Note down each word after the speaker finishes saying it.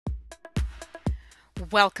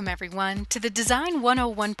Welcome, everyone, to the Design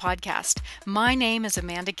 101 podcast. My name is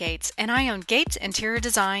Amanda Gates, and I own Gates Interior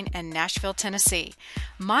Design in Nashville, Tennessee.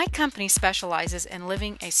 My company specializes in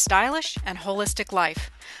living a stylish and holistic life.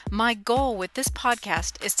 My goal with this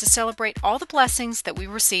podcast is to celebrate all the blessings that we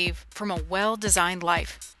receive from a well-designed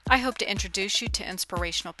life. I hope to introduce you to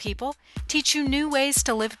inspirational people, teach you new ways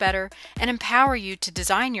to live better, and empower you to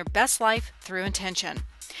design your best life through intention.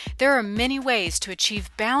 There are many ways to achieve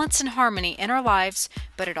balance and harmony in our lives,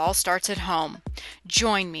 but it all starts at home.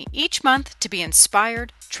 Join me each month to be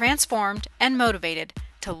inspired, transformed, and motivated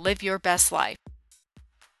to live your best life.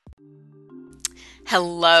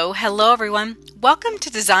 Hello everyone. Welcome to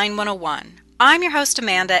Design 101. I'm your host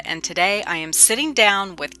Amanda, and today I am sitting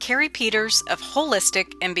down with Carrie Peters of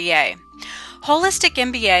Holistic MBA. Holistic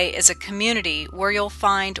MBA is a community where you'll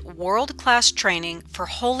find world-class training for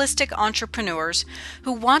holistic entrepreneurs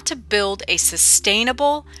who want to build a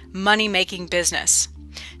sustainable, money-making business.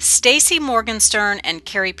 Stacy Morgenstern and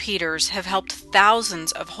Carrie Peters have helped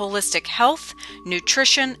thousands of holistic health,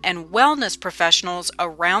 nutrition, and wellness professionals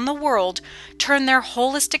around the world turn their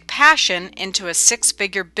holistic passion into a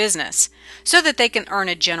six-figure business so that they can earn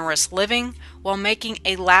a generous living while making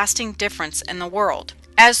a lasting difference in the world.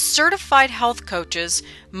 As certified health coaches,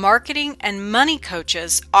 marketing and money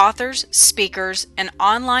coaches, authors, speakers, and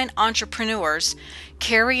online entrepreneurs,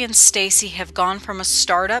 Carrie and Stacy have gone from a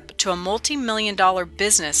startup to a multi-million-dollar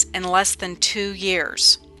business in less than 2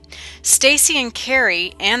 years. Stacy and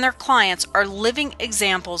Carrie and their clients are living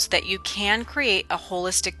examples that you can create a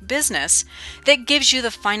holistic business that gives you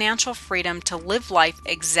the financial freedom to live life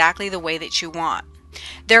exactly the way that you want.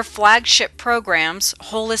 Their flagship programs,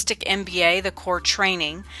 Holistic MBA, the core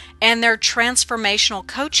training, and their transformational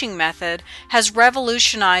coaching method has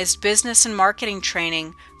revolutionized business and marketing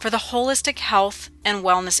training for the holistic health and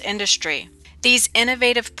wellness industry. These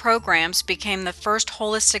innovative programs became the first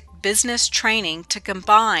holistic business training to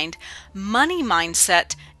combine money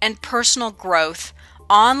mindset and personal growth,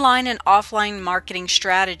 online and offline marketing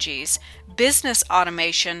strategies, business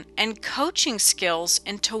automation, and coaching skills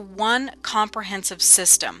into one comprehensive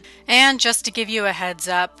system. And just to give you a heads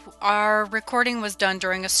up, our recording was done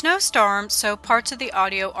during a snowstorm, so parts of the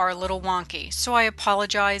audio are a little wonky, so I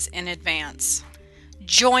apologize in advance.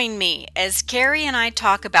 Join me as Carrie and I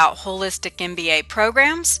talk about holistic MBA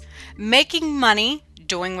programs, making money,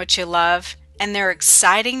 doing what you love, and their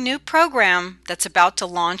exciting new program that's about to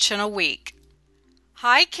launch in a week.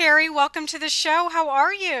 Hi, Carrie. Welcome to the show. How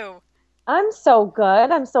are you? I'm so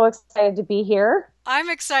good. I'm so excited to be here. I'm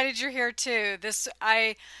excited you're here too.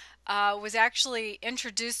 I was actually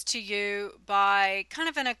introduced to you by kind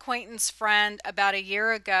of an acquaintance friend about a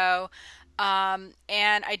year ago. And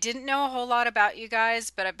I didn't know a whole lot about you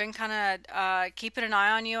guys, but I've been kind of keeping an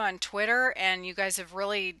eye on you on Twitter, and you guys have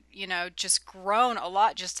really, just grown a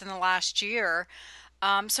lot just in the last year.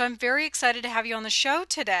 So I'm very excited to have you on the show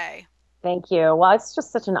today. Thank you. Well, it's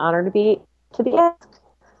just such an honor to be asked.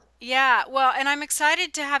 Yeah, well, and I'm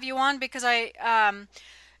excited to have you on because I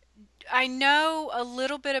know a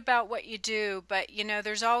little bit about what you do, but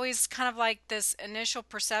there's always kind of like this initial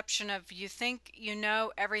perception of you think you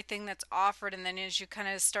know everything that's offered, and then as you kind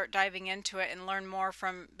of start diving into it and learn more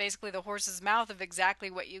from basically the horse's mouth of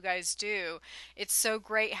exactly what you guys do, it's so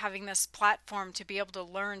great having this platform to be able to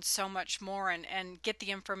learn so much more and get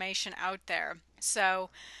the information out there.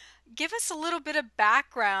 So, give us a little bit of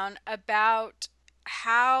background about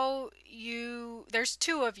there's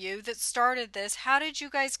two of you that started this. How did you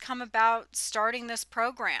guys come about starting this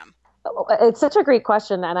program? It's such a great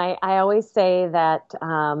question. And I always say that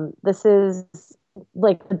this is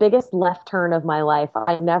like the biggest left turn of my life.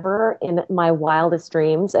 I never in my wildest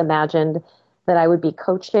dreams imagined that I would be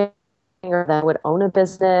coaching or that I would own a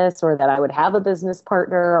business or that I would have a business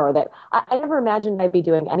partner or that I never imagined I'd be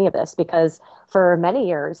doing any of this because for many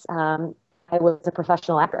years, I was a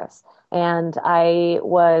professional actress and I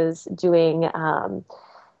was doing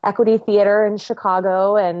equity theater in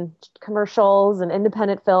Chicago and commercials and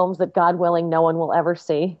independent films that, God willing, no one will ever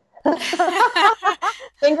see.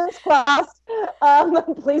 Fingers crossed.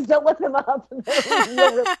 Please don't look them up.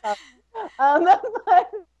 Really um,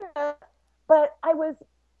 but, but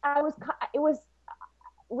it was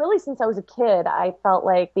really since I was a kid, I felt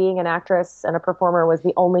like being an actress and a performer was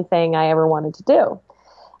the only thing I ever wanted to do.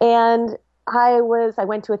 And I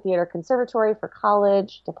went to a theater conservatory for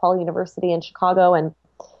college, DePaul University in Chicago, and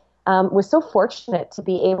was so fortunate to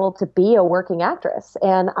be able to be a working actress.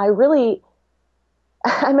 And I remember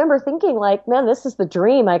thinking like, man, this is the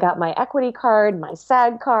dream. I got my equity card, my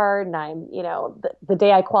SAG card, and the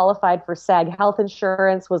day I qualified for SAG health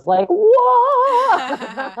insurance was like, whoa,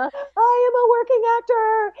 I am a working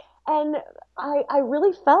actor. And I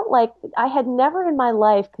really felt like I had never in my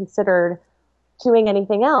life considered doing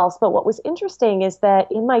anything else. But what was interesting is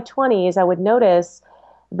that in my 20s, I would notice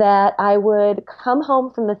that I would come home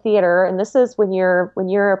from the theater, and this is when you're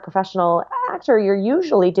a professional actor, you're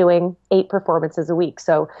usually doing 8 performances a week.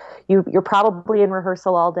 So you're probably in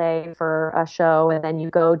rehearsal all day for a show, and then you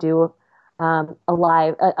go do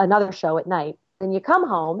another show at night. Then you come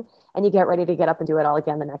home and you get ready to get up and do it all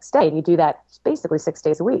again the next day, and you do that basically 6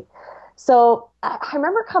 days a week. So I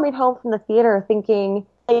remember coming home from the theater thinking,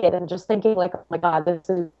 and just thinking like, oh my God, this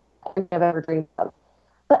is everything I've ever dreamed of.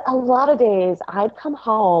 But a lot of days I'd come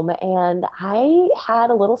home and I had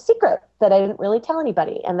a little secret that I didn't really tell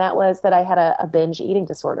anybody. And that was that I had a binge eating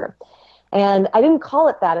disorder. And I didn't call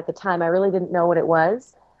it that at the time. I really didn't know what it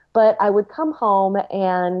was. But I would come home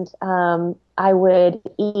and I would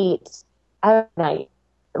eat every night,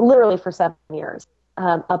 literally for 7 years,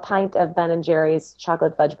 a pint of Ben and Jerry's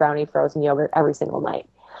chocolate fudge brownie frozen yogurt every single night.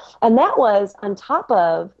 And that was on top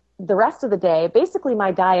of the rest of the day. Basically,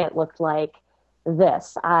 my diet looked like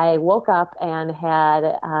this. I woke up and had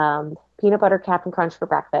peanut butter Captain Crunch for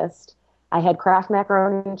breakfast. I had Kraft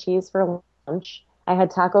macaroni and cheese for lunch. I had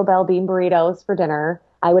Taco Bell bean burritos for dinner.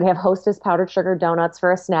 I would have Hostess powdered sugar donuts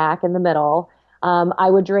for a snack in the middle. I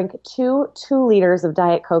would drink two liters of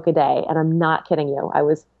Diet Coke a day, and I'm not kidding you. I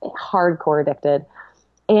was hardcore addicted.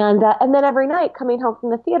 And then every night coming home from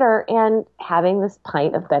the theater and having this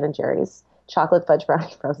pint of Ben and Jerry's chocolate fudge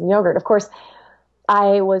brownie frozen yogurt. Of course,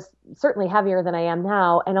 I was certainly heavier than I am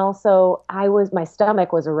now. And also my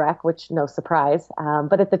stomach was a wreck, which no surprise.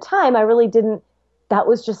 But at the time I really didn't, that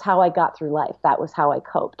was just how I got through life. That was how I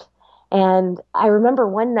coped. And I remember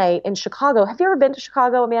one night in Chicago. Have you ever been to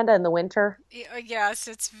Chicago, Amanda, in the winter? Yes,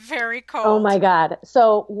 it's very Oh cold. my God.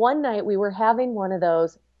 So one night we were having one of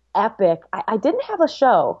those epic, I didn't have a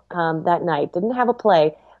show that night, didn't have a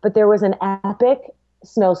play, but there was an epic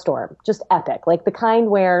snowstorm, just epic, like the kind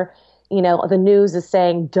where, the news is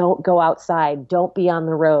saying, don't go outside, don't be on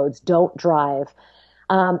the roads, don't drive.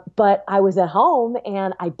 But I was at home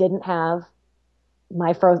and I didn't have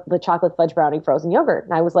the chocolate fudge brownie frozen yogurt.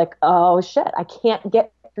 And I was like, oh shit, I can't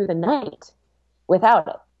get through the night without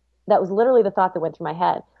it. That was literally the thought that went through my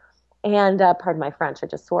head. And pardon my French, I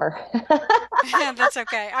just swore. That's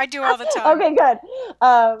okay. I do all the time. Okay, good.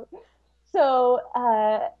 Um, so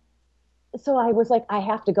so I was like, I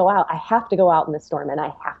have to go out. I have to go out in this storm and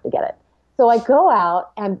I have to get it. So I go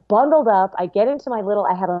out and bundled up. I get into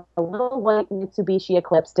I had a little white Mitsubishi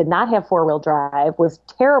Eclipse, did not have 4-wheel drive, was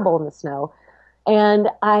terrible in the snow. And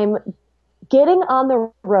I'm getting on the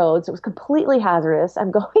roads. It was completely hazardous. I'm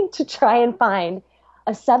going to try and find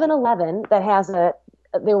a 7-Eleven that has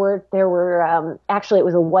actually it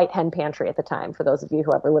was a White Hen Pantry at the time, for those of you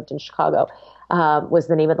who ever lived in Chicago, was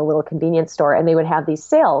the name of the little convenience store. And they would have these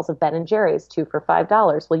sales of Ben and Jerry's, 2 for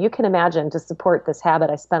 $5. Well, you can imagine, to support this habit,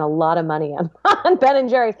 I spent a lot of money on Ben and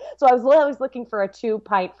Jerry's. So I was always looking for a 2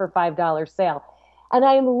 pint for $5 sale. And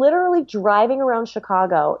I am literally driving around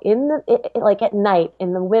Chicago like at night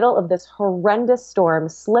in the middle of this horrendous storm,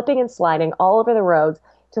 slipping and sliding all over the roads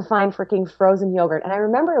to find freaking frozen yogurt. And I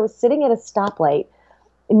remember I was sitting at a stoplight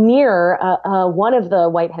near one of the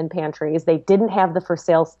White Hen Pantries. They didn't have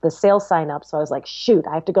the sale sign up. So I was like, shoot,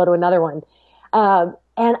 I have to go to another one. And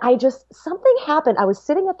something happened. I was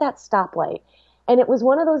sitting at that stoplight and it was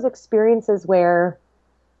one of those experiences where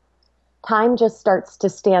time just starts to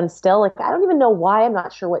stand still. Like, I don't even know why. I'm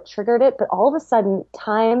not sure what triggered it, but all of a sudden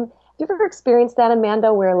time, have you ever experienced that,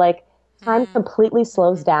 Amanda, where like time Mm, completely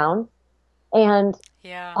slows down and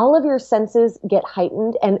yeah. all of your senses get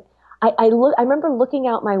heightened? And I remember looking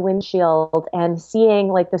out my windshield and seeing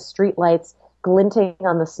like the street lights glinting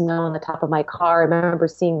on the snow on the top of my car. I remember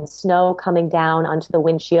seeing the snow coming down onto the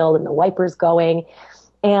windshield and the wipers going.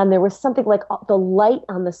 And there was something like the light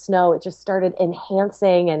on the snow, it just started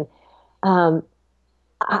enhancing. And um,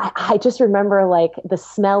 I just remember like the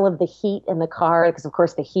smell of the heat in the car, because of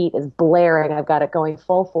course the heat is blaring. I've got it going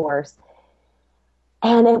full force.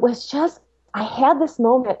 And it was just, I had this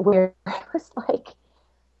moment where I was like,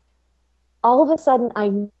 all of a sudden I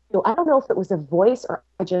knew, I don't know if it was a voice or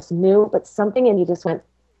I just knew, but something in me just went,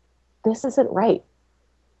 this isn't right.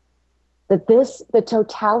 The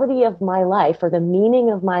totality of my life, or the meaning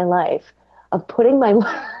of my life, of putting my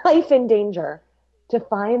life in danger to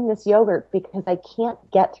find this yogurt because I can't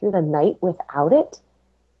get through the night without it.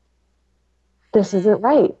 This isn't Mm,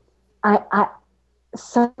 right. I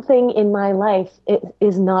something in my life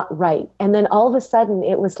is not right. And then all of a sudden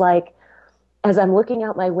it was like, as I'm looking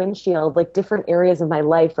out my windshield, like different areas of my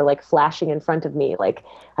life are like flashing in front of me. Like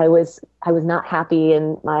I was not happy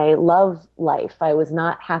in my love life. I was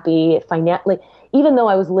not happy financially. even though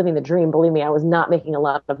I was living the dream, believe me, I was not making a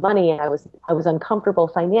lot of money. I was uncomfortable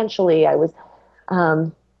financially. I was,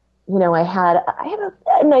 um, I had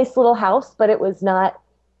a nice little house, but it was not,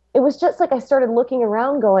 it was just like I started looking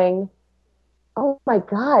around going, oh my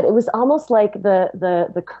God, it was almost like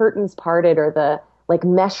the curtains parted, or the like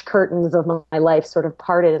mesh curtains of my life sort of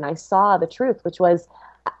parted, and I saw the truth, which was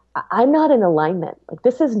I'm not in alignment. Like,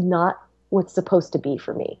 this is not what's supposed to be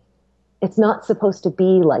for me. It's not supposed to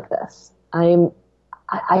be like this.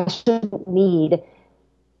 I shouldn't need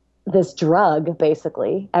this drug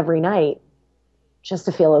basically every night just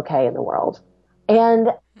to feel okay in the world. And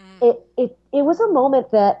it was a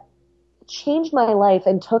moment that changed my life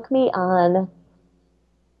and took me on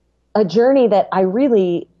a journey that I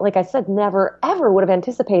really, like I said, never ever would have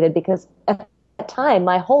anticipated, because at that time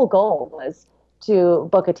my whole goal was to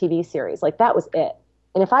book a TV series. Like, that was it.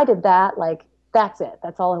 And if I did that, like, that's it.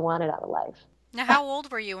 That's all I wanted out of life. Now, how old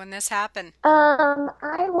were you when this happened?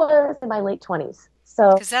 I was in my late 20s.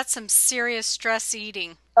 So, Because that's some serious stress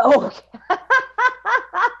eating. oh,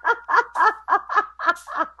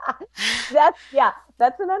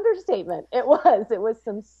 that's an understatement. It was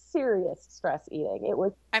some serious stress eating. It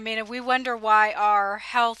was, I mean, if we wonder why our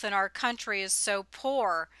health in our country is so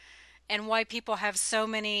poor and why people have so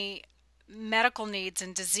many medical needs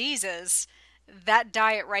and diseases, that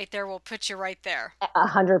diet right there will put you right there.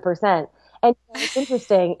 100%. And what's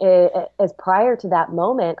interesting is prior to that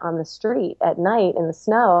moment on the street at night in the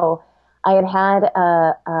snow, I had had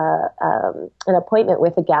an appointment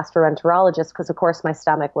with a gastroenterologist because, of course, my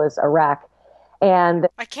stomach was a wreck. And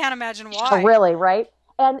I can't imagine oh, why. really, right?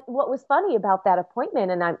 And what was funny about that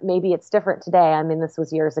appointment, and maybe it's different today. I mean, this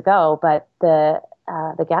was years ago, but the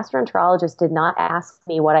gastroenterologist did not ask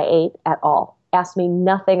me what I ate at all. Asked me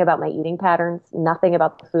nothing about my eating patterns, nothing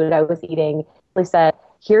about the food I was eating. He said,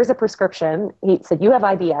 "Here's a prescription." He said, "You have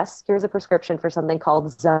IBS. Here's a prescription for something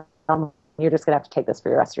called Zum. You're just going to have to take this for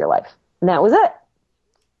the rest of your life." And that was it.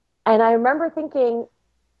 And I remember thinking,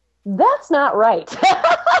 that's not right.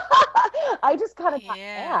 I just kind of got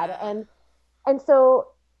mad. And so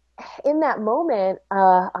in that moment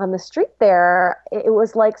on the street there, it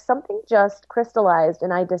was like something just crystallized,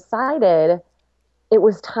 and I decided it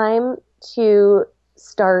was time to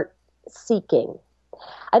start seeking.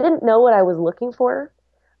 I didn't know what I was looking for,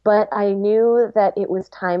 but I knew that it was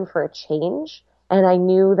time for a change, and I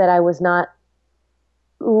knew that I was not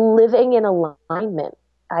living in alignment.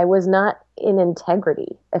 I was not in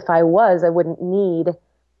integrity. If I was, I wouldn't need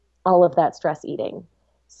all of that stress eating.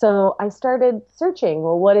 So I started searching,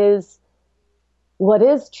 well, what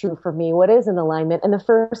is true for me? What is in alignment? And the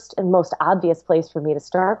first and most obvious place for me to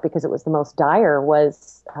start, because it was the most dire,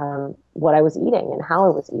 was what I was eating and how I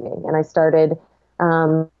was eating. And I started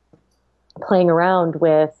playing around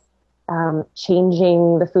with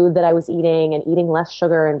changing the food that I was eating and eating less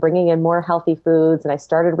sugar and bringing in more healthy foods. And I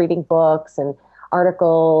started reading books and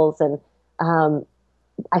articles, and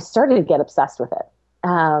I started to get obsessed with it.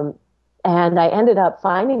 And I ended up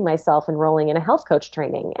finding myself enrolling in a health coach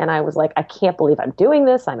training. And I was like, I can't believe I'm doing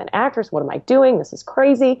this. I'm an actress. What am I doing? This is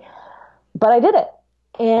crazy. But I did it.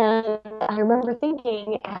 And I remember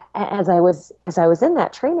thinking as I was in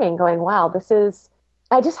that training going, wow,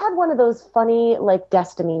 I just had one of those funny, like,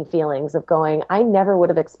 destiny feelings of going, I never would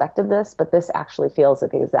have expected this, but this actually feels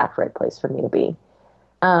like the exact right place for me to be.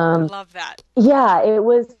 Love that. Yeah, it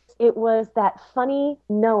was that funny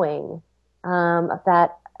knowing,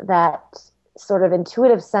 that sort of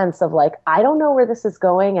intuitive sense of like, I don't know where this is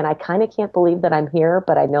going, and I kind of can't believe that I'm here,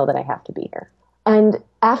 but I know that I have to be here. And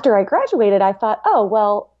after I graduated, I thought, oh,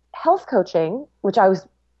 well, health coaching, which I was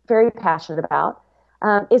very passionate about,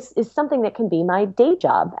 is something that can be my day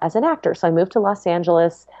job as an actor. So I moved to Los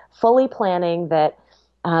Angeles, fully planning that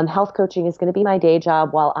health coaching is going to be my day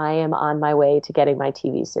job while I am on my way to getting my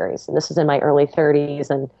TV series. And this is in my early 30s,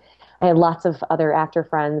 and I had lots of other actor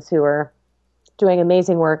friends who were doing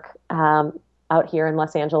amazing work out here in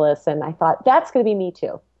Los Angeles, and I thought, that's going to be me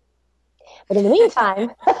too. But in the meantime,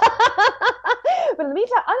 I'm going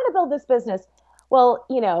to build this business. Well,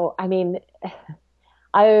 I mean,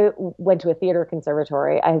 I went to a theater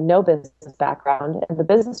conservatory. I have no business background, and the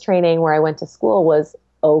business training where I went to school was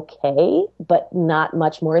okay, but not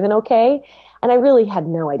much more than okay. And I really had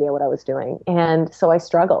no idea what I was doing. And so I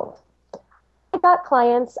struggled. I got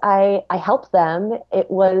clients, I helped them. It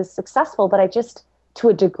was successful, but I just, to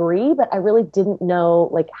a degree, but I really didn't know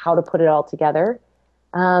like how to put it all together.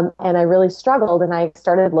 And I really struggled, and I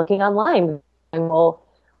started looking online. And well,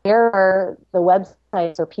 where are the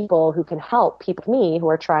websites or people who can help people like me who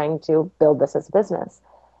are trying to build this as a business?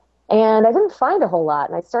 And I didn't find a whole lot.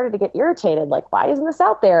 And I started to get irritated, like, why isn't this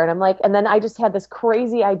out there? And I'm like, and then I just had this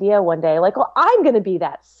crazy idea one day, like, well, I'm going to be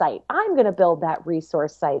that site. I'm going to build that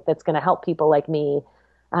resource site that's going to help people like me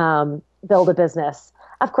build a business.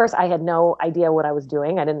 Of course, I had no idea what I was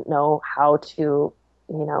doing. I didn't know how to,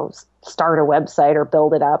 start a website or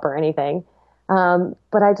build it up or anything.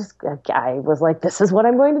 But I was like, this is what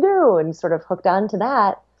I'm going to do, and sort of hooked on to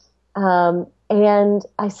that. And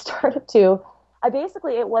I started to,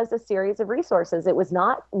 it was a series of resources. It was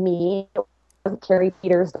not me, it wasn't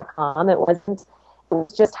carriepeters.com. It was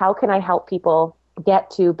just, how can I help people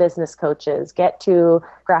get to business coaches, get to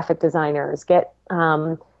graphic designers, get,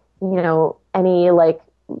 any like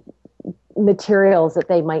materials that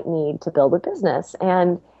they might need to build a business.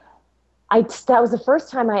 And that was the first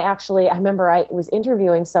time I remember I was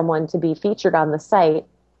interviewing someone to be featured on the site,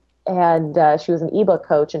 and she was an ebook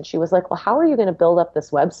coach, and she was like, well, how are you going to build up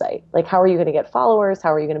this website? Like, how are you going to get followers?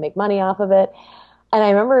 How are you going to make money off of it? And I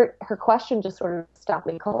remember her question just sort of stopped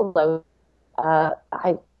me cold. I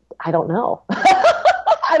don't know.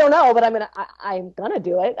 I don't know, but I'm gonna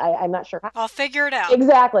do it. I'm not sure how. I'll figure it out.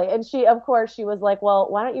 Exactly. And she was like, well,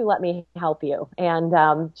 why don't you let me help you?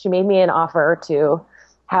 And she made me an offer to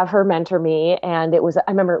have her mentor me. And I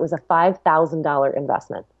remember it was a $5,000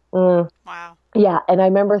 investment. Wow. Yeah. And I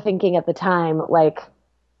remember thinking at the time, like,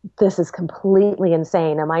 this is completely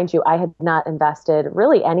insane. Now, mind you, I had not invested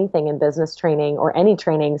really anything in business training or any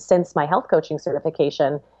training since my health coaching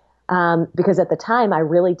certification. Because at the time, I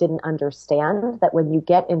really didn't understand that when you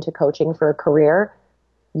get into coaching for a career,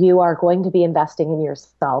 you are going to be investing in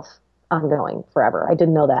yourself ongoing forever. I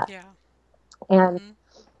didn't know that. Yeah. And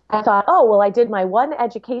I thought, oh, well, I did my one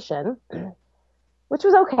education, which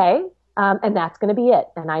was okay. And that's going to be it.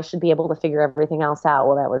 And I should be able to figure everything else out.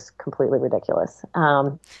 Well, that was completely ridiculous.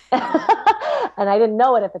 And I didn't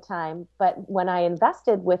know it at the time. But when I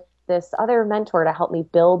invested with this other mentor to help me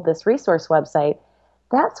build this resource website,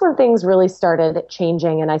 that's when things really started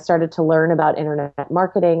changing, and I started to learn about internet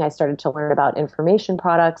marketing. I started to learn about information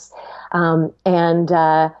products, I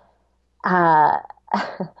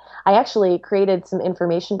actually created some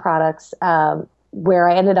information products where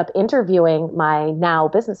I ended up interviewing my now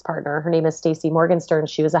business partner. Her name is Stacey Morgenstern.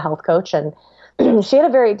 She was a health coach, and she had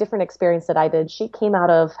a very different experience that I did. She came out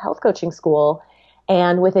of health coaching school,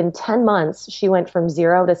 and within 10 months, she went from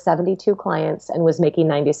 0 to 72 clients and was making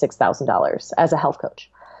 $96,000 as a health coach,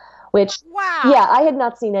 which, wow. Yeah, I had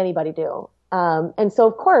not seen anybody do. And so,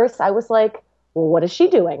 of course, I was like, well, what is she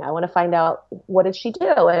doing? I want to find out, what did she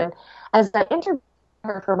do? And as I interviewed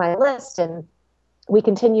her for my list, and we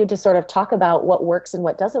continued to sort of talk about what works and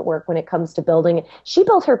what doesn't work when it comes to building. She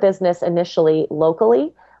built her business initially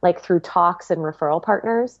locally, like through talks and referral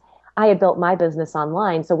partners. I had built my business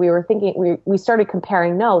online. So we were thinking, we started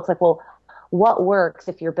comparing notes, like, well, what works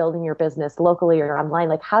if you're building your business locally or online?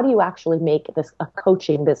 Like, how do you actually make a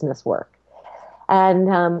coaching business work?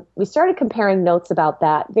 And we started comparing notes about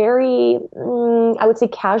that very, I would say,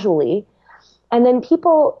 casually. And then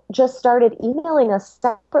people just started emailing us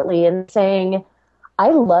separately and saying,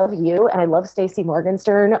 I love you and I love Stacey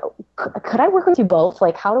Morgenstern. Could I work with you both?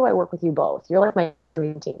 Like, how do I work with you both? You're like my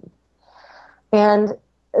dream team. And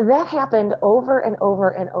that happened over and over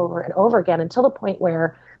and over and over again, until the point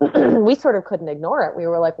where we sort of couldn't ignore it. We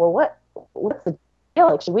were like, well, what's the deal?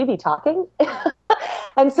 Like, should we be talking?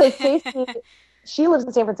 And so Stacey, she lives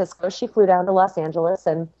in San Francisco. She flew down to Los Angeles,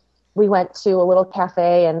 and we went to a little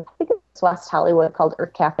cafe, and I think it's West Hollywood, called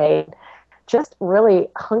Earth Cafe. Just really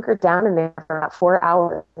hunkered down in there for about 4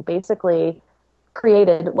 hours, and basically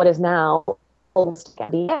created what is now Holistic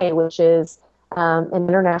MBA, which is an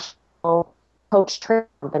international coach training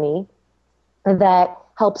company that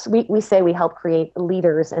helps, we say we help create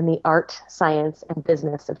leaders in the art, science, and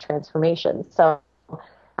business of transformation. So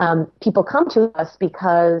people come to us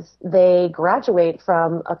because they graduate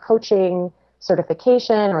from a coaching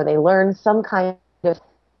certification, or they learn some kind of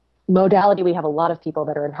modality. We have a lot of people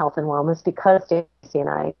that are in health and wellness because Stacey and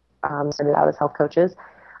I started out as health coaches.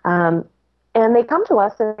 And they come to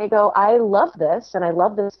us and they go, I love this and I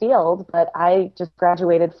love this field, but I just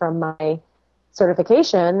graduated from my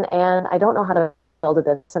certification and I don't know how to build a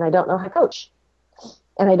business and I don't know how to coach.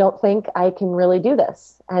 And I don't think I can really do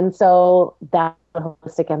this. And so that's what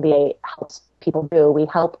Holistic MBA helps people do. We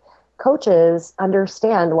help coaches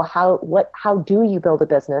understand, well, how do you build a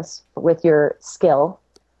business with your skill?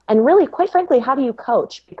 And really, quite frankly, how do you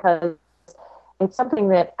coach? Because it's something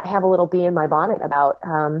that I have a little bee in my bonnet about.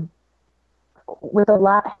 With a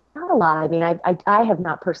lot, not a lot. I mean, I have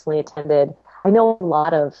not personally attended. I know a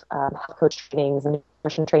lot of health coach trainings and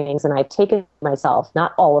nutrition trainings, and I've taken myself,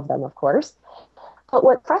 not all of them, of course. But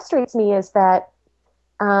what frustrates me is that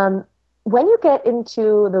When you get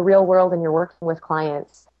into the real world and you're working with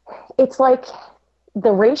clients, it's like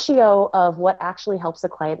the ratio of what actually helps a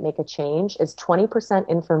client make a change is 20%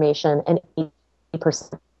 information and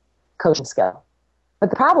 80% coaching skill. But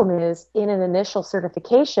the problem is, in an initial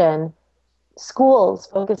certification, schools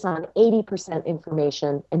focus on 80%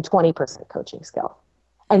 information and 20% coaching skill.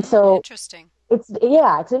 And so Interesting.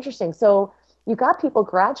 it's interesting. So you got people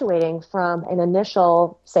graduating from an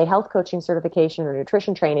initial, say, health coaching certification or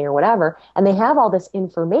nutrition training or whatever, and they have all this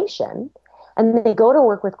information, and they go to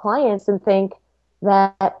work with clients and think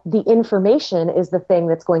that the information is the thing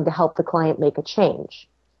that's going to help the client make a change.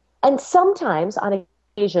 And sometimes, on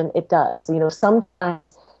occasion, it does. Sometimes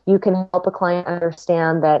you can help a client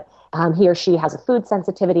understand that he or she has a food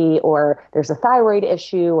sensitivity, or there's a thyroid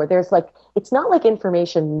issue, or it's not like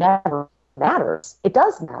information never matters. It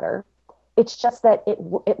does matter. It's just that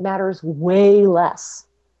it matters way less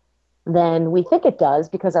than we think it does,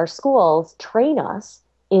 because our schools train us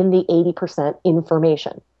in the 80%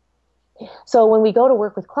 information. So when we go to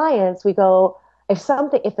work with clients, we go, if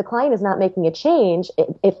the client is not making a change,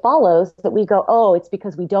 it follows that we go, oh, it's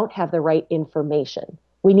because we don't have the right information.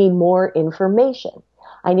 We need more information.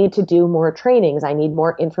 I need to do more trainings. I need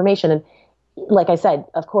more information. And like I said,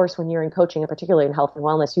 of course, when you're in coaching, and particularly in health and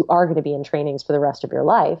wellness, you are going to be in trainings for the rest of your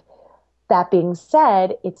life. That being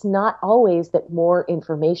said, it's not always that more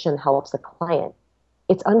information helps a client.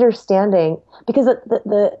 It's understanding, because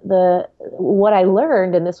the what I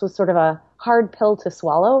learned, and this was sort of a hard pill to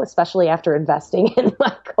swallow, especially after investing in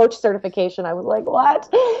my coach certification, I was like, what?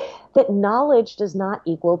 That knowledge does not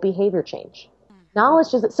equal behavior change.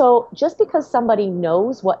 Knowledge doesn't. So just because somebody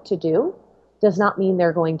knows what to do does not mean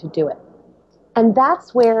they're going to do it. And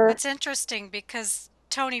that's where It's interesting because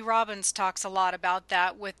Tony Robbins talks a lot about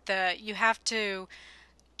that you have to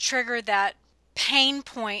trigger that pain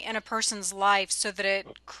point in a person's life so that it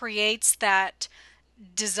creates that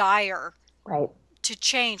desire right, to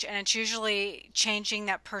change, and it's usually changing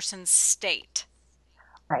that person's state.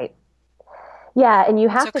 right. Yeah, and you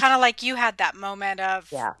have So to, kind of like you had that moment of,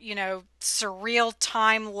 yeah, surreal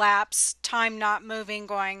time lapse, time not moving,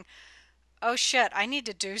 going, oh shit, I need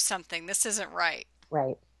to do something. This isn't right.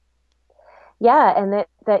 right. Yeah, and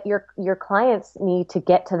that your clients need to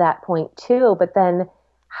get to that point too, but then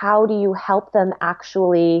how do you help them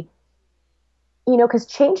actually, because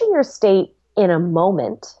changing your state in a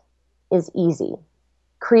moment is easy.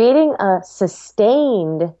 Creating a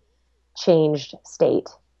sustained changed state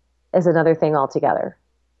is another thing altogether.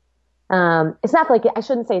 It's not like, I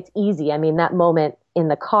shouldn't say it's easy. I mean, that moment in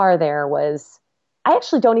the car there I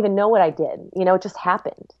actually don't even know what I did. It just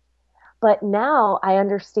happened. But now I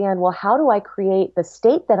understand, well, how do I create the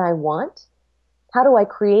state that I want? How do I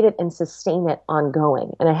create it and sustain it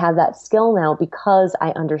ongoing? And I have that skill now because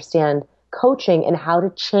I understand coaching and how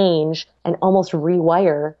to change and almost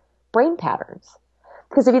rewire brain patterns.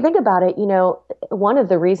 Because if you think about it, one of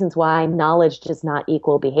the reasons why knowledge does not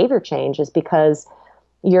equal behavior change is because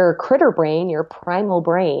your critter brain, your primal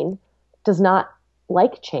brain, does not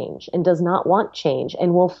like change and does not want change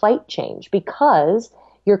and will fight change, because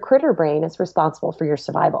your critter brain is responsible for your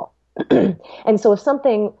survival. And so if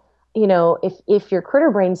something, if your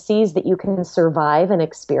critter brain sees that you can survive an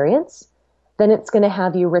experience, then it's going to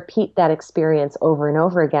have you repeat that experience over and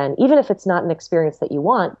over again, even if it's not an experience that you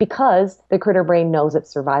want, because the critter brain knows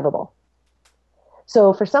it's survivable.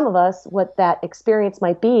 So for some of us, what that experience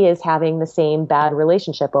might be is having the same bad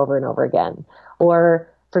relationship over and over again. Or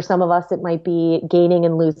for some of us, it might be gaining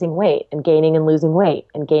and losing weight and gaining and losing weight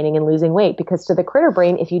and gaining and losing weight, because to the critter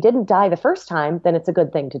brain, if you didn't die the first time, then it's a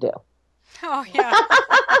good thing to do. Oh, yeah.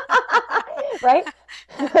 Right?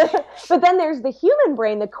 But then there's the human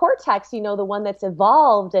brain, the cortex, the one that's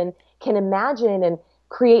evolved and can imagine and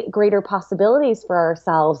create greater possibilities for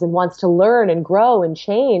ourselves and wants to learn and grow and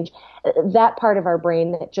change. That part of our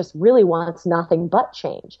brain that just really wants nothing but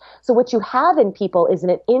change. So what you have in people is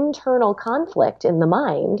an internal conflict in the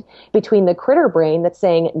mind between the critter brain that's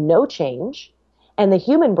saying no change and the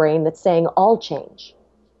human brain that's saying all change.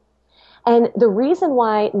 And the reason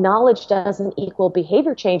why knowledge doesn't equal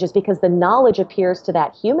behavior change is because the knowledge appeals to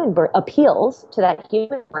that human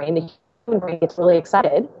brain. The human brain gets really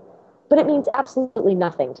excited, but it means absolutely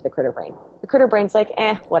nothing to the critter brain. The critter brain's like,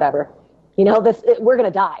 whatever. We're going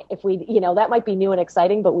to die if we, that might be new and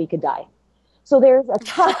exciting, but we could die. So there's a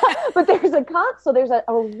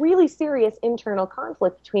really serious internal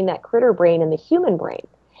conflict between that critter brain and the human brain.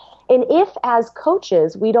 And if as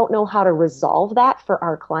coaches, we don't know how to resolve that for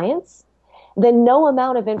our clients, then no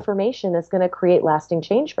amount of information is going to create lasting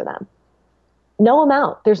change for them. No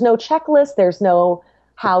amount. There's no checklist. There's no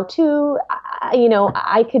how to,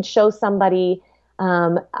 I could show somebody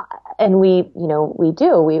Um, and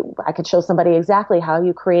I could show somebody exactly how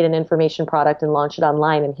you create an information product and launch it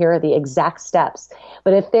online. And here are the exact steps.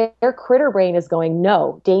 But if their critter brain is going,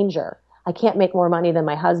 no, danger, I can't make more money than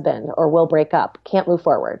my husband, or we'll break up, can't move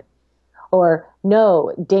forward. Or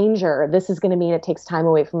no, danger, this is going to mean it takes time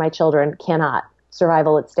away from my children, cannot,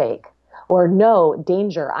 survival at stake. Or no,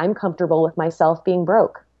 danger, I'm comfortable with myself being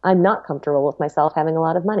broke. I'm not comfortable with myself having a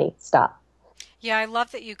lot of money. Stop. Yeah, I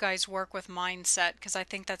love that you guys work with mindset because I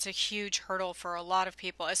think that's a huge hurdle for a lot of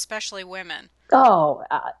people, especially women. Oh,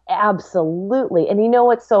 absolutely. And you know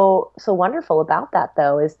what's so wonderful about that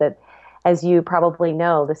though is that, as you probably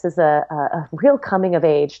know, this is a real coming of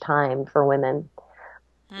age time for women,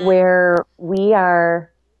 Mm, where we are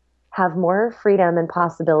have more freedom and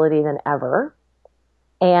possibility than ever,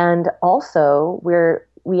 and also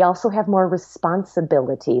we also have more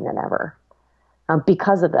responsibility than ever,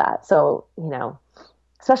 because of that. So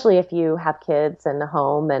especially if you have kids and a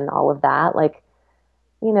home and all of that, like,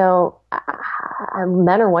 men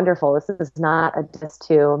are wonderful. This is not a diss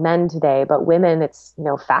to men today, but women, it's,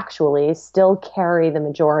 factually still carry the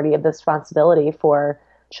majority of the responsibility for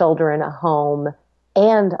children, a home,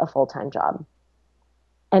 and a full-time job.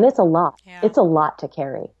 And it's a lot. yeah. It's a lot to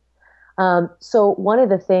carry. So one of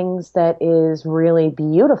the things that is really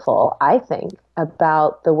beautiful, I think,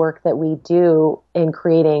 about the work that we do in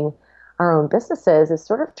creating our own businesses is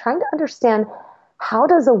sort of trying to understand, how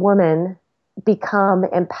does a woman become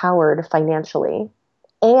empowered financially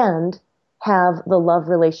and have the love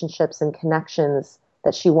relationships and connections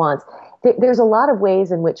that she wants. There's a lot of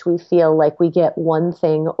ways in which we feel like we get one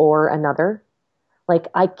thing or another. Like,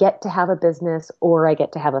 I get to have a business or I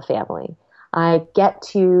get to have a family. I get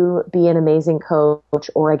to be an amazing coach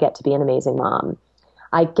or I get to be an amazing mom.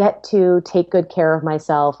 I get to take good care of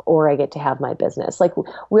myself or I get to have my business. Like,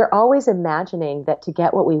 we're always imagining that to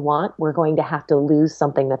get what we want, we're going to have to lose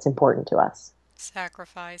something that's important to us.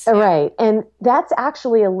 Sacrifice, yeah. Right. And that's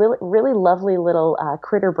actually a really lovely little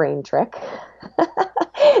critter brain trick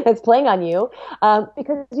that's playing on you,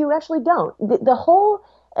 because you actually don't. The whole,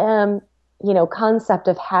 concept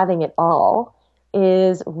of having it all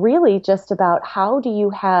is really just about, how do you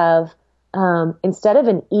have, instead of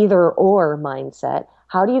an either or mindset,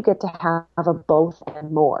 how do you get to have a both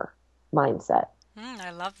and more mindset? I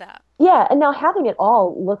love that. Yeah, and now having it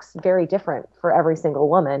all looks very different for every single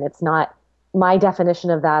woman. It's not, my definition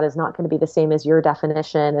of that is not going to be the same as your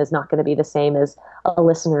definition, is not going to be the same as a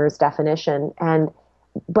listener's definition.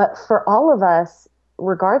 But for all of us,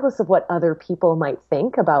 regardless of what other people might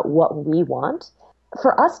think about what we want,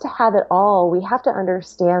 for us to have it all, we have to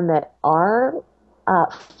understand that our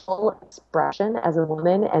full expression as a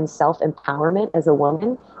woman and self-empowerment as a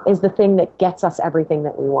woman is the thing that gets us everything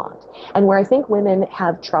that we want. And where I think women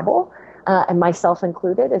have trouble, and myself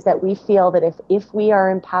included, is that we feel that if we are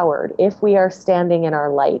empowered, if we are standing in our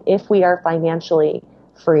light, if we are financially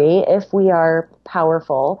free, if we are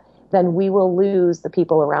powerful, then we will lose the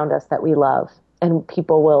people around us that we love. And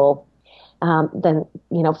people will, then,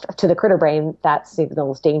 to the critter brain, that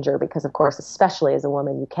signals danger, because, of course, especially as a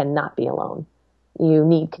woman, you cannot be alone. You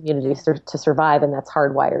need communities to survive, and that's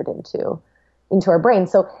hardwired into our brain.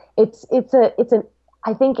 So it's an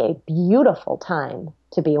I think a beautiful time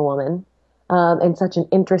to be a woman, and such an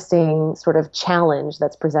interesting sort of challenge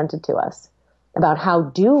that's presented to us about, how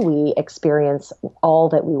do we experience all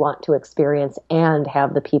that we want to experience and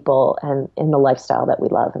have the people and in the lifestyle that we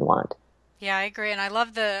love and want. Yeah, I agree. And I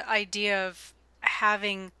love the idea of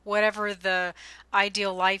having whatever the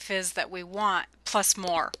ideal life is that we want, plus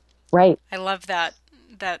more. Right. I love that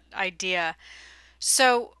idea.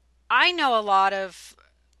 So I know a lot of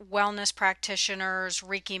wellness practitioners,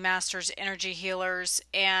 Reiki masters, energy healers,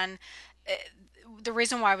 and uh, the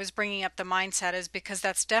reason why I was bringing up the mindset is because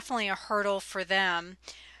that's definitely a hurdle for them,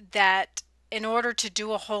 that in order to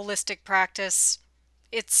do a holistic practice,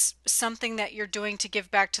 it's something that you're doing to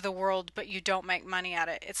give back to the world, but you don't make money at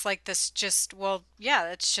it. It's like this, just, well,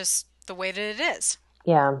 yeah, it's just the way that it is.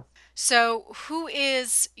 Yeah. So, who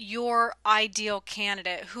is your ideal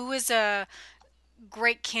candidate? Who is a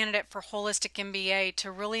great candidate for Holistic MBA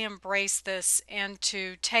to really embrace this and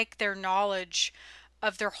to take their knowledge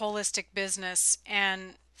of their holistic business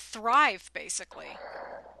and thrive, basically?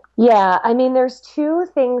 Yeah, I mean, there's two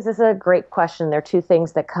things. This is a great question. There are two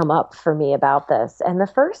things that come up for me about this. And the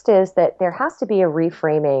first is that there has to be a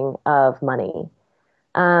reframing of money.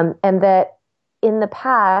 And that in the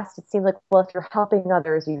past, it seemed like, well, if you're helping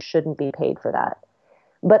others, you shouldn't be paid for that.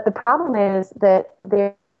 But the problem is that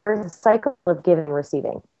there's a cycle of giving and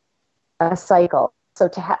receiving, a cycle. So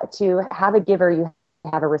to have a giver, you have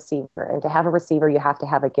to have a receiver. And to have a receiver, you have to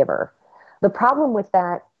have a giver. The problem with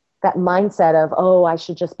that that mindset of, oh, I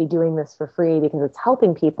should just be doing this for free because it's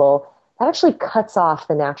helping people, that actually cuts off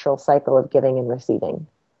the natural cycle of giving and receiving.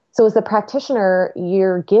 So as the practitioner,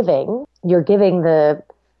 you're giving the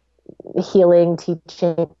healing,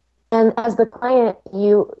 teaching, and as the client,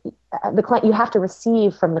 you have to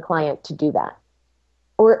receive from the client to do that,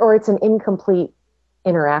 or it's an incomplete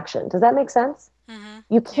interaction. Does that make sense? Mm-hmm.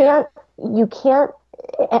 You can't,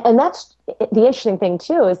 and that's the interesting thing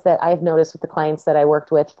too, is that I've noticed with the clients that I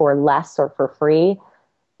worked with for less or for free,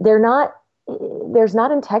 there's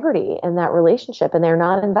not integrity in that relationship and they're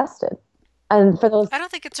not invested. And for those, I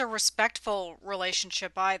don't think it's a respectful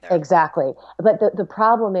relationship either. exactly. But the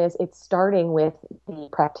problem is it's starting with the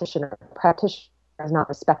practitioner. Practitioner is not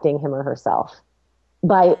respecting him or herself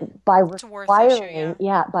by Mm. by It's a worth issue, requiring, yeah.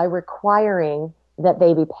 yeah, by requiring that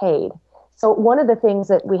they be paid. So one of the things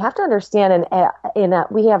that we have to understand,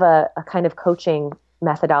 we have a kind of coaching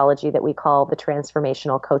methodology that we call the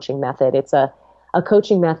transformational coaching method. It's a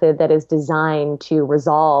coaching method that is designed to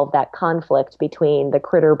resolve that conflict between the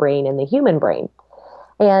critter brain and the human brain.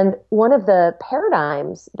 And one of the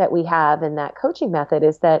paradigms that we have in that coaching method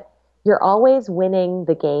is that you're always winning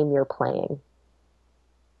the game you're playing.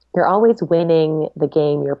 You're always winning the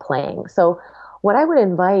game you're playing. So what I would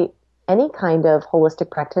invite any kind of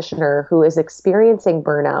holistic practitioner who is experiencing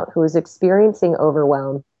burnout, who is experiencing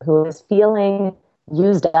overwhelm, who is feeling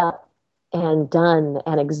used up and done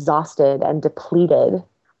and exhausted and depleted,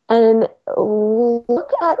 and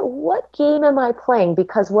look at what game am I playing?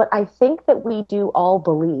 Because what I think that we do all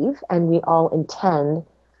believe and we all intend,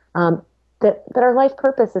 that our life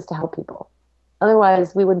purpose is to help people.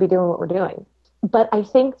 Otherwise, we wouldn't be doing what we're doing. But I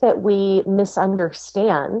think that we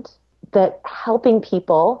misunderstand that helping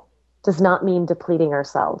people does not mean depleting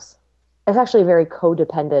ourselves. It's actually a very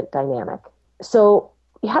codependent dynamic. So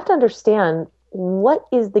you have to understand, what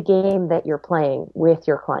is the game that you're playing with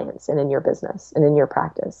your clients and in your business and in your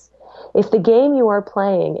practice. If the game you are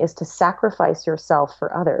playing is to sacrifice yourself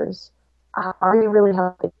for others, are you really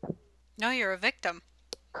helping them? No, you're a victim.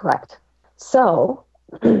 Correct. So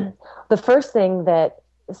the first thing that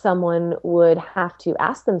someone would have to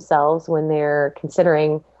ask themselves when they're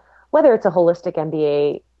considering whether it's a holistic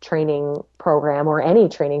MBA training program or any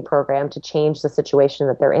training program to change the situation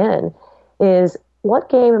that they're in is, what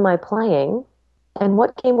game am I playing and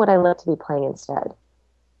what game would I like to be playing instead?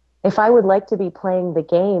 If I would like to be playing the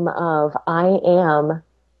game of I am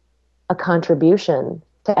a contribution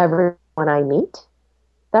to everyone I meet,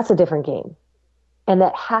 that's a different game. And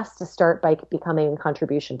that has to start by becoming a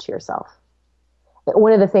contribution to yourself.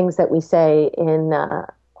 One of the things that we say in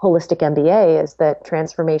Holistic MBA is that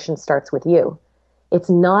transformation starts with you. It's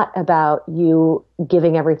not about you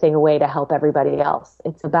giving everything away to help everybody else.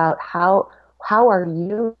 It's about how are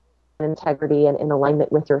you in integrity and in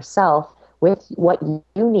alignment with yourself, with what you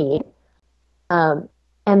need, and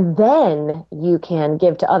then you can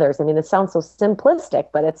give to others. I mean, it sounds so simplistic,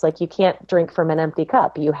 but it's like you can't drink from an empty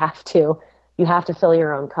cup. You have to fill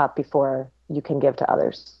your own cup before you can give to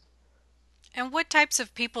others. And what types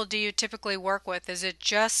of people do you typically work with? Is it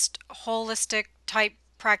just holistic type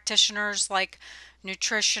practitioners like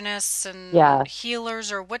nutritionists and Yeah,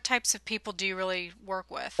 healers, or what types of people do you really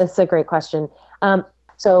work with? that's a great question.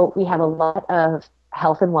 So we have a lot of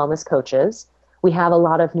health and wellness coaches. We have a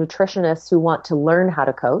lot of nutritionists who want to learn how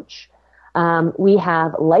to coach. We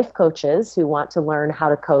have life coaches who want to learn how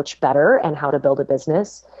to coach better and how to build a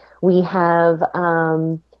business. We have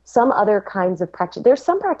some other kinds of practice. There's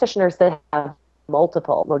some practitioners that have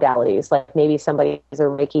multiple modalities, like maybe somebody is a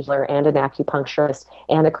Reiki healer and an acupuncturist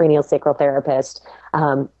and a cranial sacral therapist,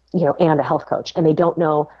 and a health coach. And they don't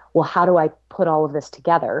know, well, how do I put all of this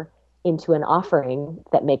together into an offering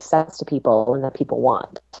that makes sense to people and that people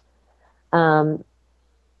want? And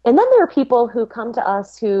then there are people who come to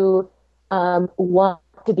us who want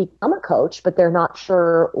to become a coach, but they're not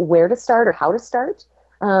sure where to start or how to start.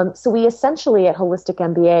 So we essentially at Holistic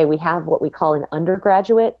MBA, we have what we call an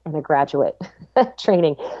undergraduate and a graduate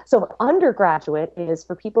training. So undergraduate is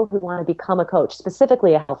for people who want to become a coach,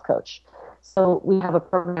 specifically a health coach. So we have a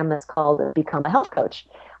program that's called Become a Health Coach.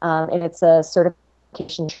 And it's a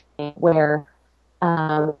certification training where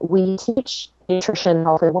we teach nutrition,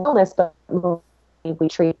 health, and wellness, but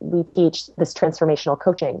we teach this transformational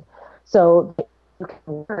coaching. So you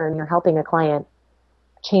can learn, you're helping a client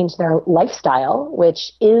change their lifestyle,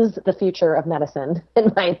 which is the future of medicine,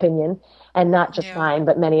 in my opinion, and not just mine,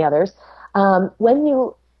 but many others. To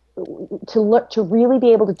really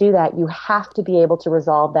be able to do that, you have to be able to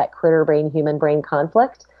resolve that critter brain, human brain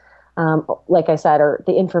conflict. Like I said, or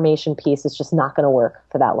the information piece is just not going to work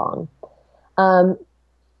for that long.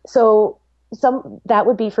 So that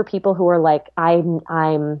would be for people who are like,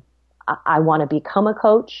 I'm I want to become a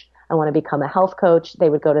coach. I want to become a health coach. They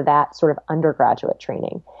would go to that sort of undergraduate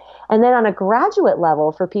training. And then on a graduate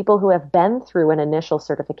level, for people who have been through an initial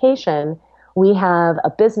certification, we have a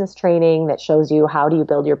business training that shows you how do you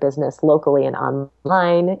build your business locally and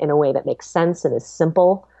online in a way that makes sense and is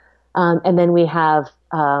simple. And then we have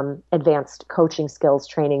advanced coaching skills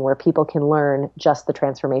training where people can learn just the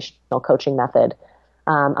transformational coaching method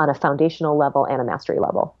on a foundational level and a mastery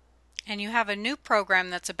level. And you have a new program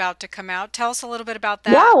that's about to come out. Tell us a little bit about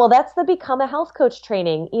that. Yeah, well, that's the Become a Health Coach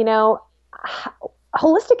training. You know,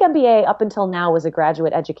 Holistic MBA up until now was a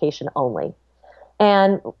graduate education only.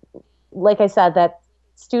 And like I said, that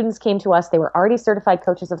students came to us, they were already certified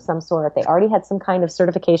coaches of some sort. They already had some kind of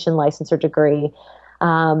certification, license, or degree.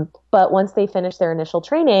 But once they finished their initial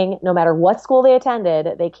training, no matter what school they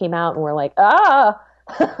attended, they came out and were like,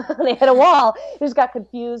 they hit a wall. They just got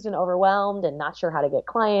confused and overwhelmed and not sure how to get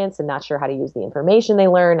clients and not sure how to use the information they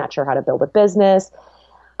learned, not sure how to build a business.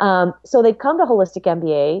 So they'd come to Holistic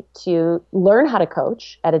MBA to learn how to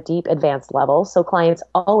coach at a deep advanced level. So clients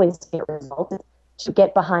always get results, to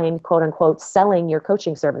get behind, quote unquote, selling your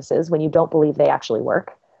coaching services when you don't believe they actually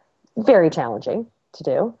work. Very challenging to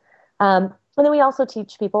do. And then we also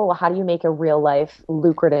teach people, well, how do you make a real life,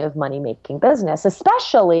 lucrative, money-making business,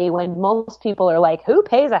 especially when most people are like, who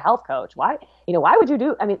pays a health coach? Why would you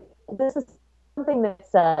do? I mean, this is something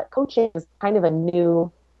that's coaching is kind of a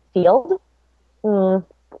new field,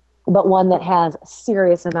 but one that has a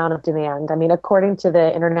serious amount of demand. I mean, according to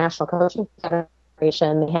the International Coaching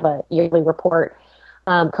Federation, they have a yearly report.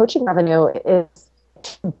 Coaching revenue is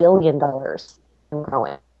 $2 billion and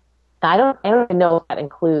growing. I don't even know if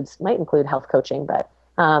that might include health coaching, but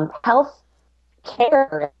health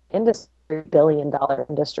care industry, $1 billion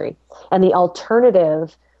industry. And the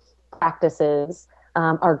alternative practices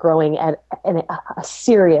are growing at a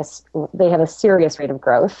serious rate of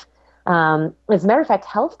growth. As a matter of fact,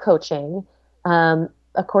 health coaching,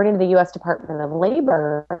 according to the U.S. Department of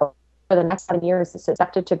Labor, for the next 7 years, is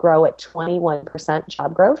expected to grow at 21%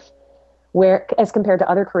 job growth, as compared to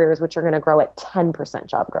other careers, which are going to grow at 10%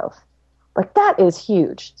 job growth. Like, that is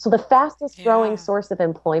huge. So the fastest growing source of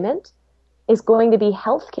employment is going to be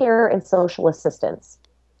healthcare and social assistance.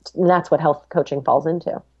 And that's what health coaching falls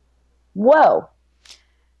into. Whoa.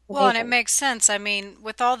 Well, and it makes sense. I mean,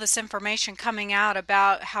 with all this information coming out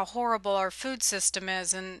about how horrible our food system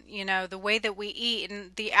is and, you know, the way that we eat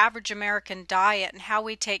and the average American diet and how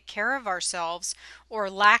we take care of ourselves or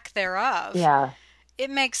lack thereof, it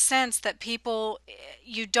makes sense that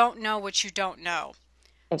you don't know what you don't know.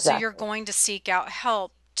 Exactly. So you're going to seek out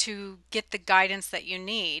help to get the guidance that you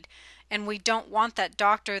need. And we don't want that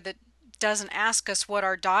doctor that doesn't ask us what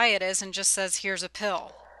our diet is and just says, here's a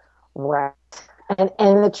pill. Right.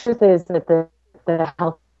 And the truth is that the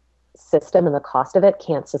health system and the cost of it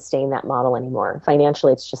can't sustain that model anymore.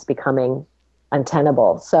 Financially, it's just becoming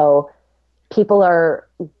untenable. So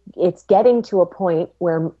it's getting to a point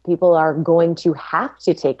where people are going to have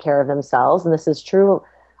to take care of themselves. And this is true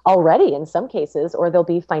already in some cases, or they'll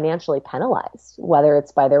be financially penalized, whether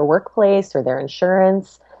it's by their workplace or their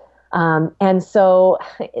insurance. And so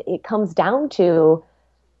it comes down to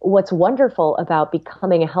what's wonderful about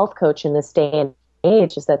becoming a health coach in this day and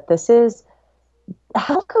age is that a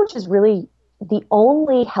health coach is really the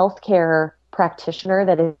only healthcare practitioner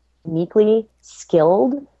that is uniquely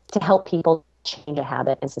skilled to help people change a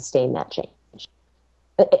habit and sustain that change.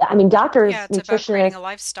 I mean, doctors, it's nutritionists, about creating a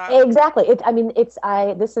lifestyle. Exactly.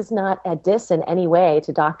 This is not a diss in any way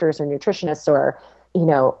to doctors or nutritionists or,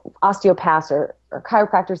 osteopaths or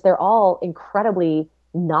chiropractors. They're all incredibly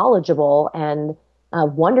knowledgeable and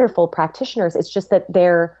wonderful practitioners. It's just that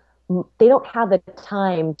they don't have the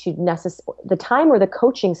time or the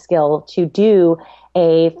coaching skill to do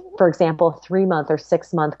for example, 3-month or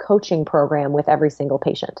 6-month coaching program with every single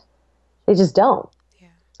patient. They just don't.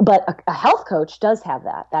 But a health coach does have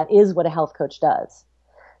that. That is what a health coach does.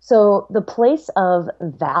 So the place of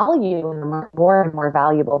value, more and more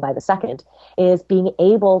valuable by the second, is being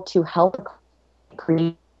able to help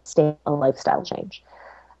create a lifestyle change.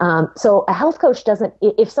 So a health coach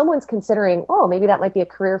if someone's considering, oh, maybe that might be a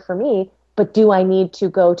career for me, but do I need to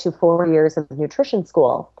go to 4 years of nutrition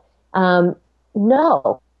school?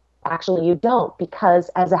 No, actually you don't, because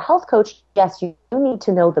as a health coach, yes, you need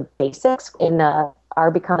to know the basics. In our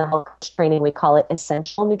Become a Health Coach training, we call it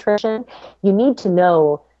essential nutrition. You need to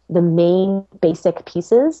know the main basic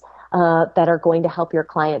pieces that are going to help your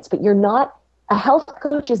clients, but a health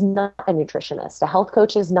coach is not a nutritionist. A health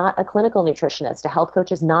coach is not a clinical nutritionist. A health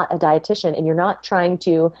coach is not a dietitian, and you're not trying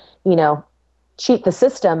to, cheat the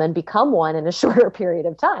system and become one in a shorter period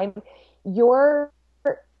of time. Your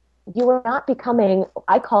you are not becoming,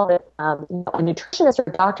 I call it a nutritionist or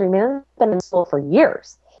a doctor. I mean, I've been in school for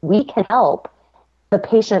years. We can help the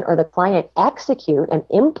patient or the client execute and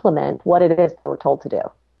implement what it is we're told to do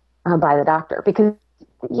by the doctor. Because,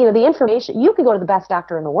 the information, you can go to the best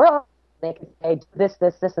doctor in the world. They can say this,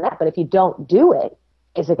 this, this, and that. But if you don't do it,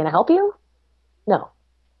 is it going to help you? No.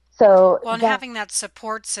 So well, and having that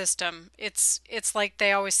support system, it's like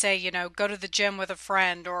they always say, go to the gym with a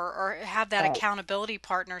friend, or have that right. accountability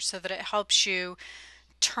partner so that it helps you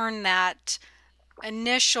turn that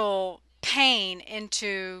initial pain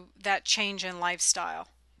into that change in lifestyle.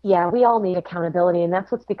 Yeah, we all need accountability, and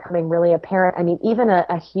that's what's becoming really apparent. I mean, even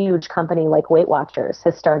a huge company like Weight Watchers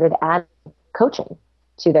has started adding coaching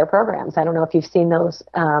to their programs. I don't know if you've seen those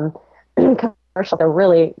commercials. They're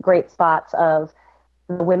really great spots of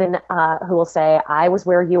the women who will say, I was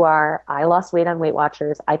where you are. I lost weight on Weight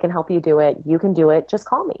Watchers. I can help you do it. You can do it. Just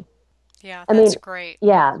call me. Yeah, that's great.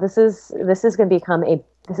 Yeah, this is going to become a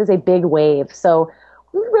big wave. So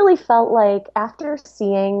we really felt like after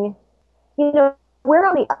seeing, we're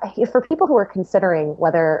on for people who are considering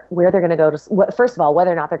where they're going to go to, first of all,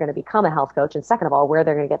 whether or not they're going to become a health coach, and second of all, where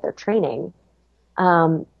they're going to get their training.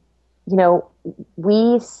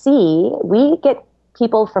 We get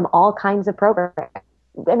people from all kinds of programs.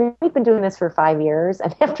 I mean, we've been doing this for 5 years,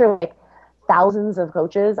 and after like thousands of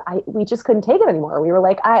coaches, we just couldn't take it anymore. We were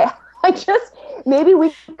like, maybe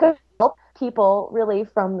we could help people really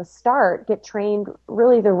from the start get trained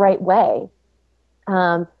really the right way.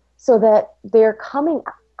 So that they're coming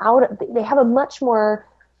out, they have a much more,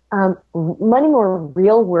 many more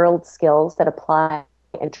real world skills that apply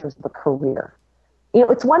in terms of a career.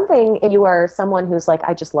 It's one thing if you are someone who's like,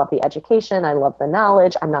 I just love the education, I love the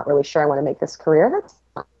knowledge, I'm not really sure I want to make this career. That's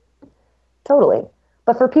fine. Totally.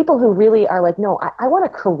 But for people who really are like, no, I want a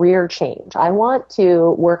career change. I want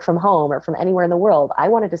to work from home or from anywhere in the world. I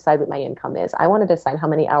want to decide what my income is. I want to decide how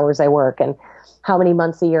many hours I work and how many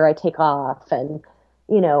months a year I take off. And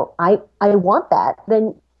I want that.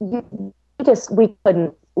 Then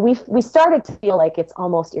we started to feel like it's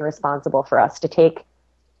almost irresponsible for us to take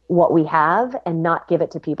what we have and not give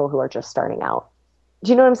it to people who are just starting out.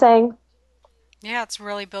 Do you know what I'm saying? Yeah, it's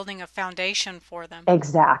really building a foundation for them.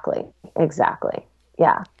 Exactly.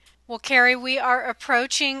 Yeah. Well, Carrie, we are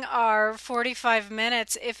approaching our 45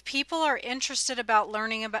 minutes. If people are interested about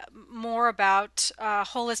learning more about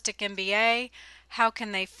Holistic MBA, how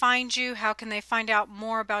can they find you? How can they find out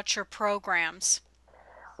more about your programs?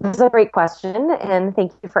 This is a great question, and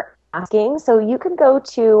thank you for asking. So you can go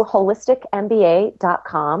to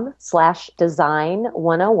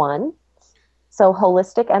holisticmba.com/design101. So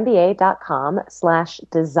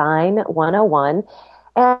holisticmba.com/design101.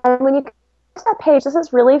 And when you go to that page, this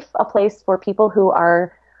is really a place for people who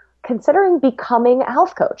are considering becoming a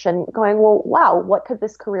health coach and going, well, wow, what could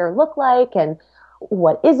this career look like? And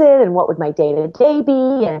what is it? And what would my day-to-day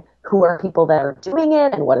be? And who are people that are doing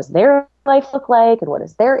it? And what does their life look like? And what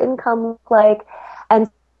does their income look like? And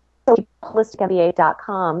so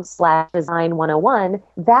holisticmba.com/design101,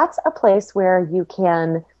 that's a place where you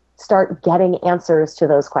can start getting answers to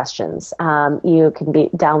those questions. You can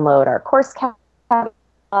download our course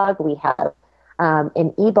catalog. We have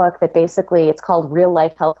an ebook that basically, it's called Real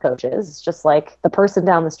Life Health Coaches. It's just like the person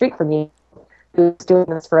down the street from you who's doing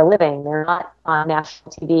this for a living. They're not on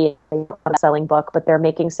national TV, a selling book, but they're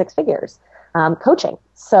making six figures coaching.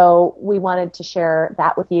 So we wanted to share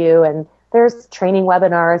that with you. And there's training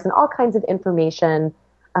webinars and all kinds of information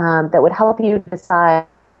that would help you decide,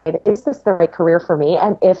 is this the right career for me?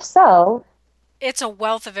 And if so, it's a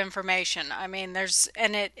wealth of information. I mean,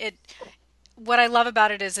 what I love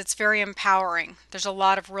about it is it's very empowering. There's a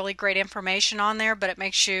lot of really great information on there, but it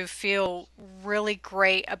makes you feel really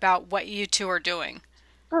great about what you two are doing.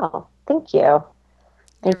 Oh, thank you.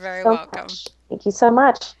 You're very welcome. Thank you so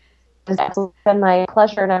much. It's been my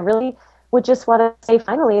pleasure. And I really would just want to say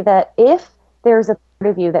finally that if there's a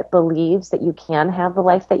part of you that believes that you can have the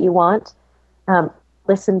life that you want,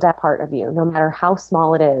 listen to that part of you, no matter how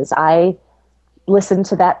small it is. I listened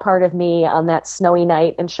to that part of me on that snowy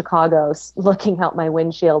night in Chicago, looking out my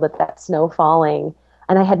windshield at that snow falling.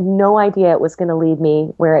 And I had no idea it was going to lead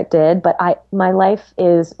me where it did, but my life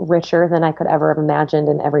is richer than I could ever have imagined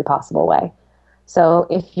in every possible way. So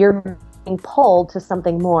if you're being pulled to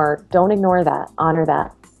something more, don't ignore that, honor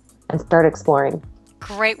that, and start exploring.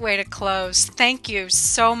 Great way to close. Thank you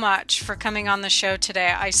so much for coming on the show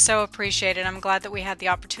today. I so appreciate it. I'm glad that we had the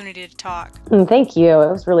opportunity to talk. Thank you. It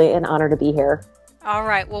was really an honor to be here. All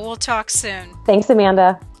right. Well, we'll talk soon. Thanks,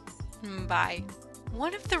 Amanda. Bye.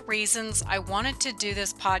 One of the reasons I wanted to do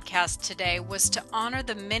this podcast today was to honor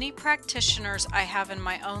the many practitioners I have in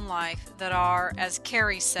my own life that are, as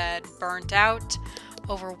Carrie said, burnt out,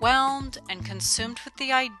 overwhelmed, and consumed with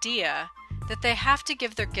the idea that they have to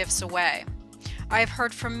give their gifts away. I have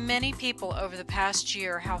heard from many people over the past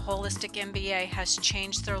year how Holistic MBA has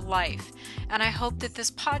changed their life, and I hope that this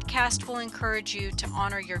podcast will encourage you to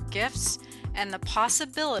honor your gifts and the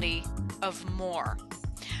possibility of more.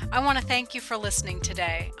 I want to thank you for listening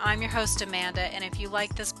today. I'm your host, Amanda, and if you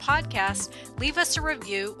like this podcast, leave us a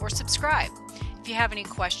review or subscribe. If you have any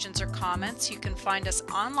questions or comments, you can find us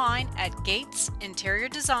online at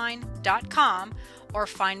gatesinteriordesign.com or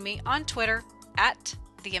find me on Twitter at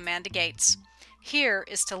 @TheAmandaGates. Here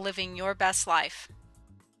is to living your best life.